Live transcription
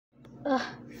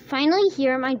Finally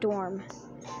here at my dorm.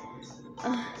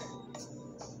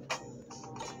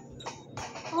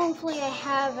 Hopefully I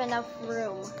have enough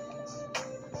room.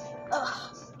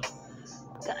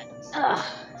 God.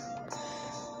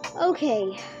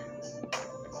 Okay.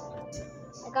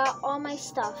 I got all my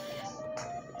stuff.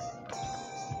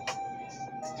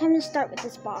 Time to start with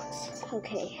this box.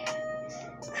 Okay.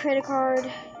 Credit card.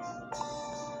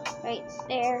 Right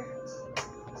there.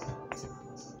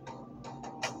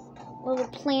 Little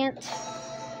plant.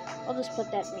 I'll just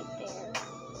put that right there.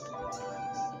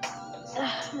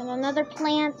 And another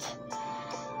plant.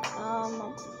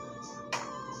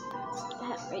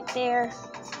 That right there.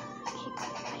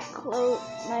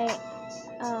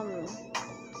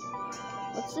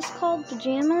 What's this called?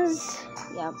 Pajamas?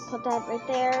 Yeah, put that right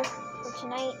there for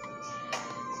tonight.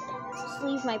 Just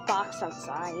leave my box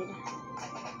outside.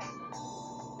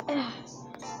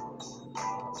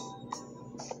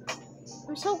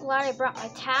 I'm so glad I brought my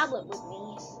tablet with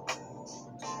me.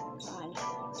 God,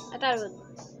 I thought I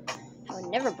would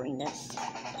never bring this.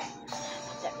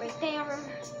 Put that right there.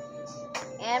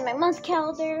 And my month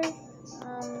calendar. Just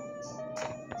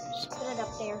put it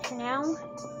up there for now.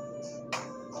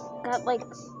 Got like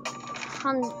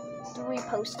 3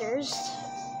 posters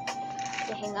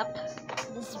to hang up.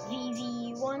 This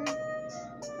VV one.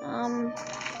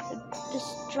 This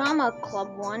drama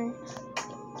club one, I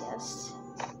guess.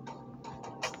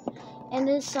 And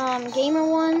this gamer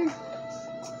one.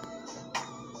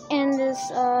 And this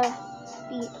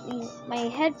my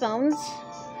headphones.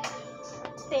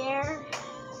 There.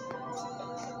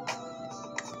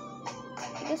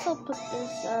 I guess I'll put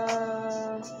this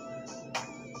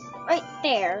right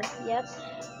there. Yep.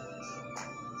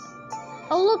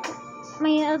 Oh look,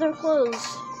 my other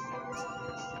clothes.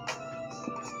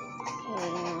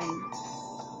 Okay,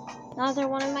 another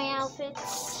one of my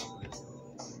outfits.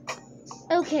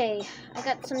 Okay, I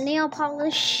got some nail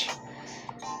polish.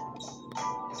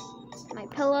 My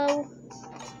pillow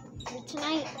for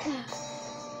tonight.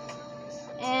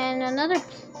 And another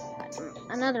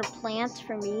plant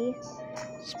for me.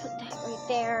 Just put that right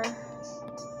there.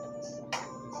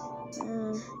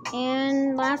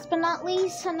 And last but not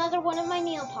least, another one of my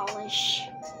nail polish.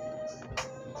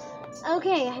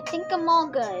 Okay, I think I'm all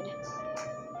good.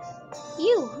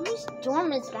 Ew, whose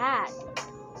dorm is that?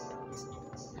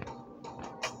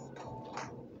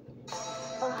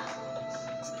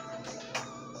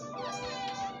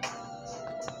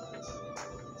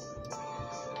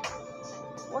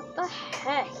 What the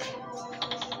heck?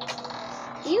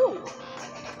 Ew.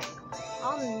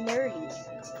 All nerdy.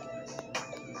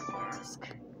 Mask.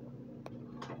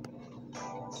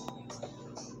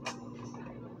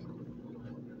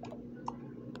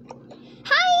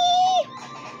 Hi!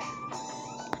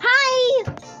 Hi!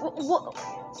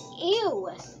 Ew.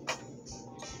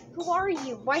 Who are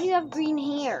you? Why do you have green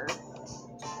hair?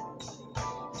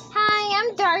 Hi,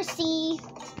 I'm Darcy.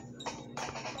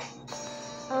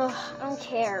 Ugh, I don't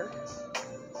care.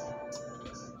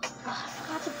 Ugh, I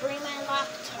forgot to bring my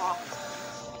laptop.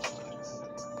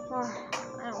 Ugh,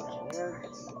 I don't care.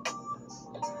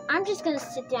 I'm just gonna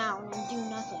sit down and do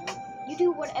nothing. You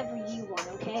do whatever you want,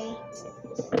 okay?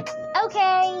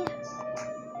 Okay!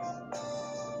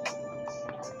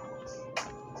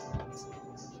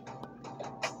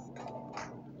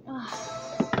 Ugh.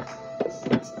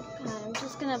 God, I'm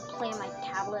just gonna play on my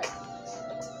tablet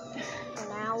for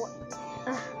now.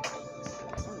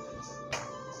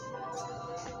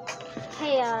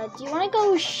 Hey, do you want to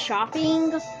go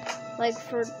shopping, like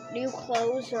for new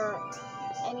clothes or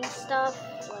any stuff?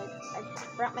 Like, I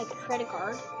brought my credit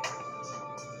card.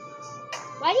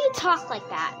 Why do you talk like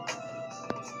that?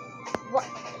 What?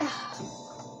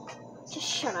 Just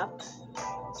shut up.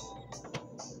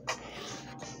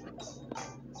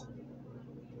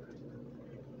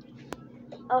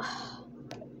 Ugh.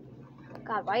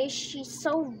 God, why is she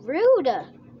so rude?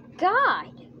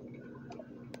 God.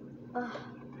 Ugh.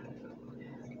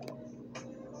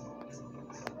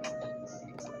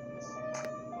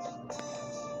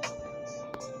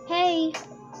 Hey.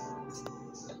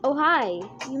 Oh, hi.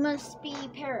 You must be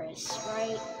Paris,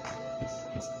 right?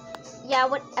 Yeah,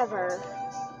 whatever.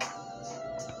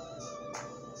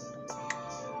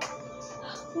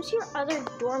 Who's your other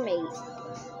dorm mate?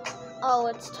 Oh,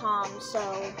 it's Tom, so...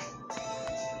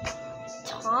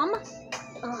 Tom?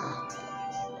 Ugh.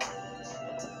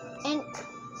 And...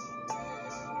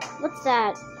 what's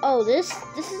that? Oh, this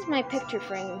is my picture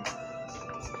frame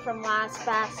from last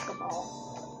basketball.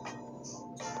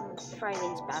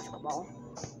 Friday's basketball.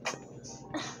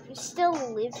 You still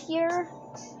live here?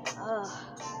 Ugh,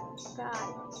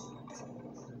 God.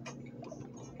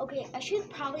 Okay, I should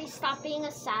probably stop being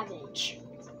a savage.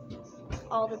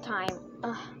 all the time.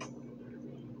 Ugh.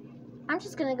 I'm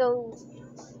just gonna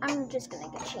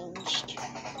get changed.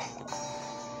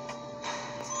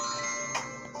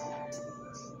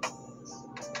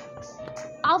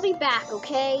 I'll be back,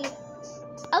 okay?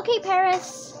 Okay,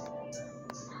 Paris.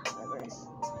 Whatever.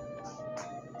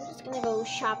 I'm just gonna go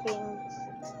shopping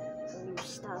for new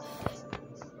stuff.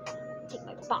 Take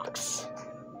my box.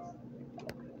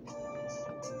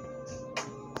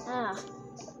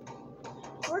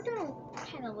 Order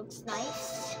kind of looks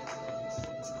nice.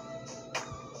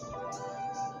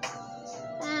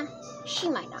 She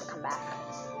might not come back.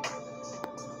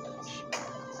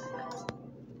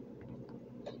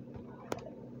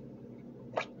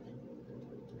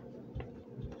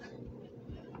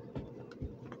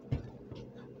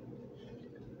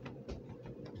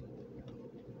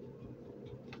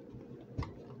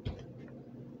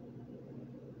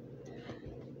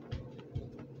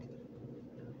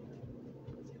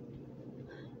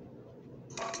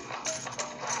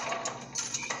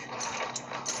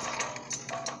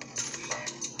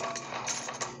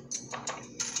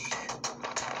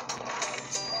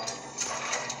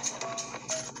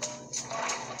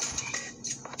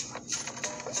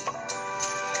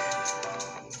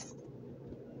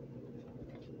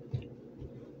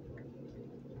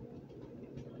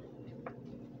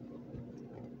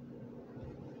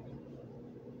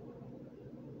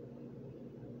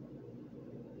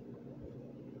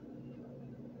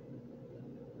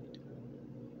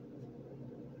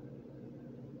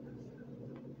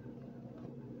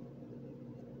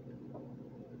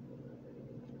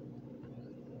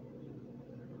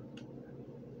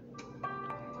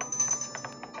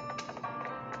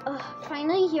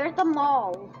 Finally here at the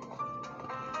mall.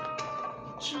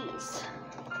 Jeez.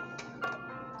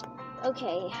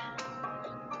 Okay.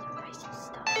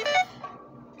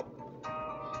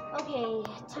 Okay,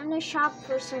 time to shop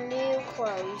for some new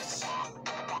clothes.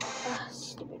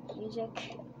 Stupid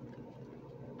music.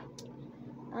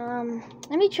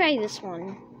 Let me try this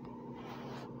one.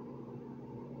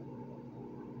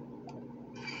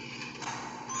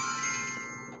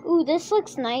 Ooh, this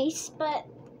looks nice, but,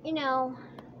 you know...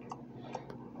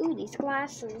 Ooh, these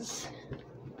glasses.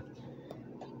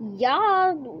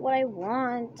 Yeah, what I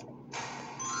want.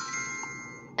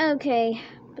 Okay,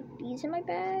 put these in my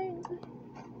bag.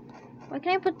 Why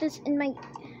can't I put this in my...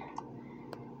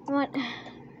 What?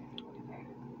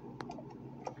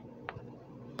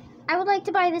 I would like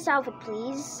to buy this outfit,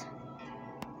 please.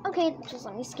 Okay, just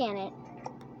let me scan it.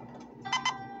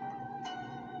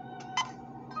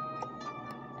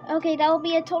 Okay, that will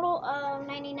be a total of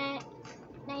 99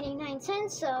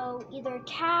 cents, so either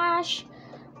cash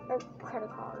or credit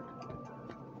card.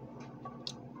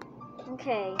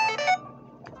 Okay.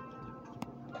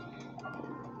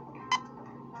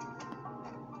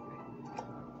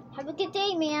 Have a good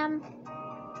day, ma'am.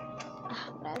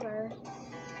 Whatever.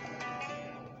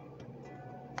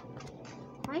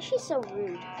 Why is she so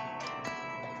rude?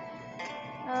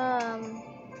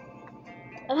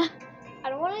 I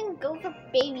don't want to go for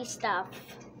baby stuff.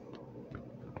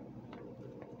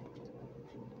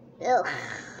 Ugh,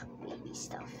 baby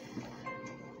stuff.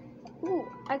 Ooh,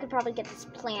 I could probably get this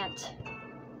plant.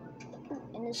 Ooh,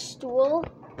 and this stool.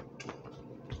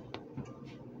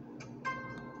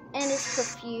 And this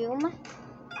perfume.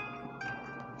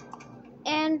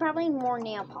 And probably more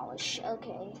nail polish.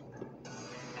 Okay.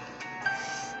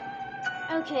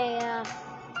 Okay,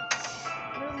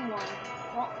 room 1.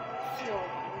 Well, floor 1.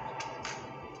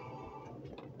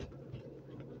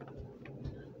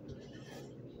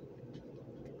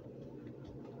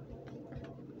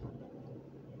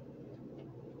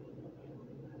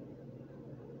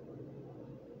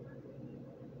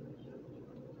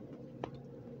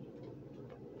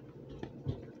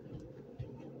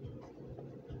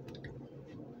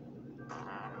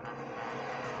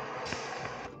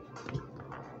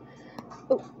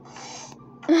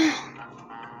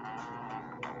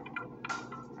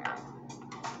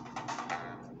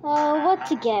 What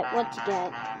to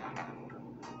get?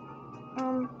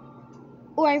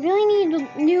 Oh, I really need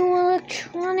new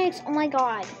electronics. Oh my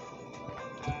god.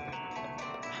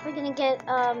 We're gonna get,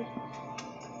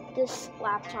 this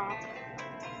laptop.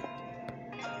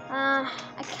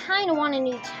 I kinda want a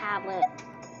new tablet.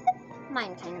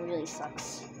 Mine kinda really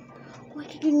sucks. Oh, I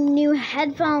could get new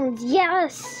headphones.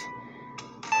 Yes!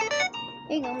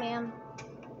 Here you go, ma'am.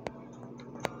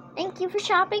 Thank you for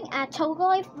shopping at TOCA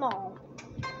Life Mall.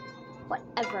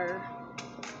 Whatever.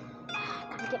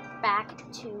 Gotta get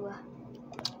back to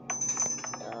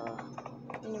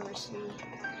the university.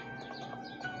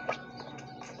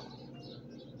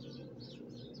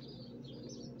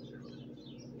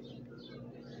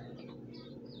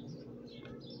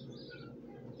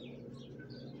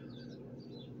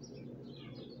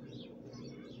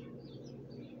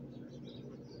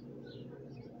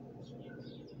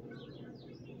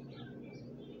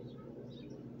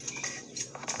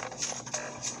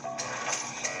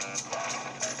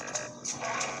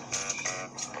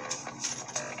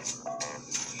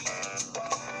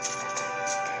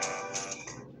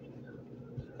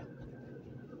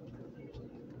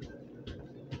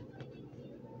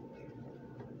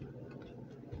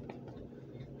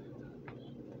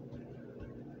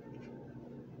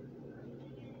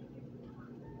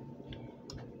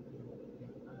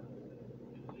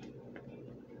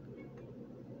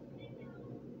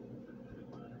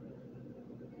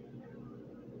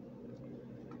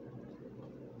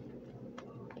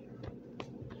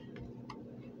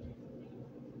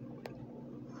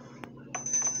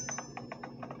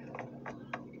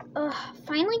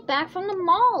 finally back from the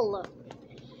mall.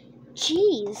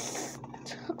 Jeez,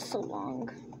 it took so long.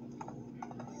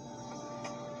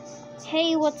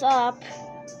 Hey, what's up?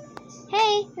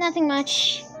 Hey, nothing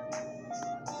much.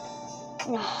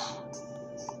 Do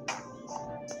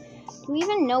we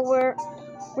even know where...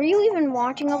 Were you even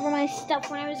watching over my stuff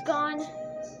when I was gone?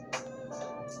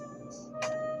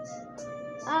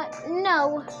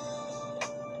 No.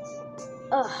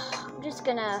 I'm just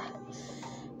gonna...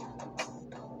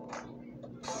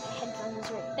 Headphones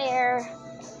right there.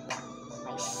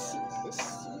 My seat, this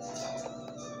seat.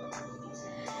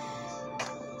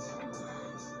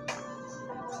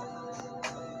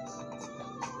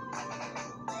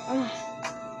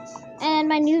 And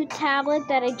my new tablet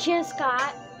that I just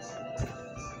got.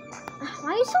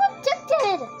 Why are you so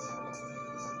addicted?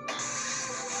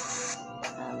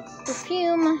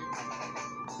 Perfume.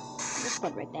 Just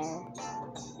put right there.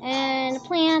 And a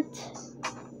plant.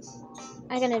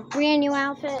 I got a brand new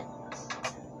outfit.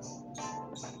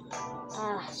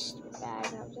 Stupid bag.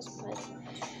 I'll just put.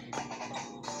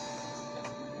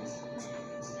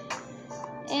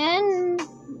 And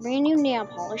brand new nail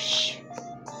polish.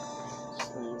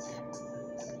 Sleeve.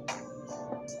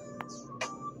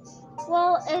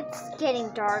 Well, it's getting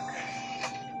dark.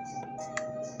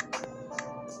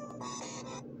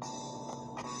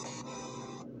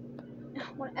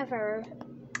 Whatever.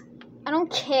 I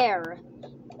don't care.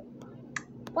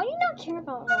 Why do you not care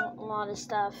about a lot of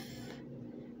stuff?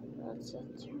 Let's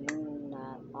just turn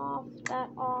that off, that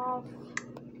off.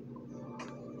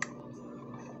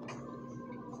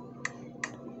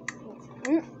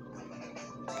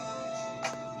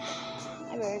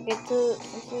 I better get to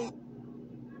sleep.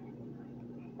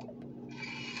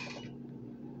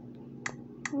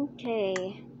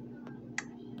 Okay.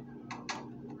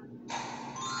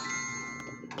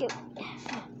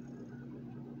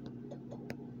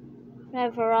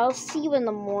 Whatever, I'll see you in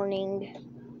the morning.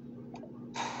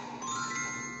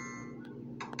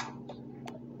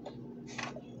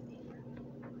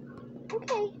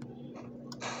 Okay.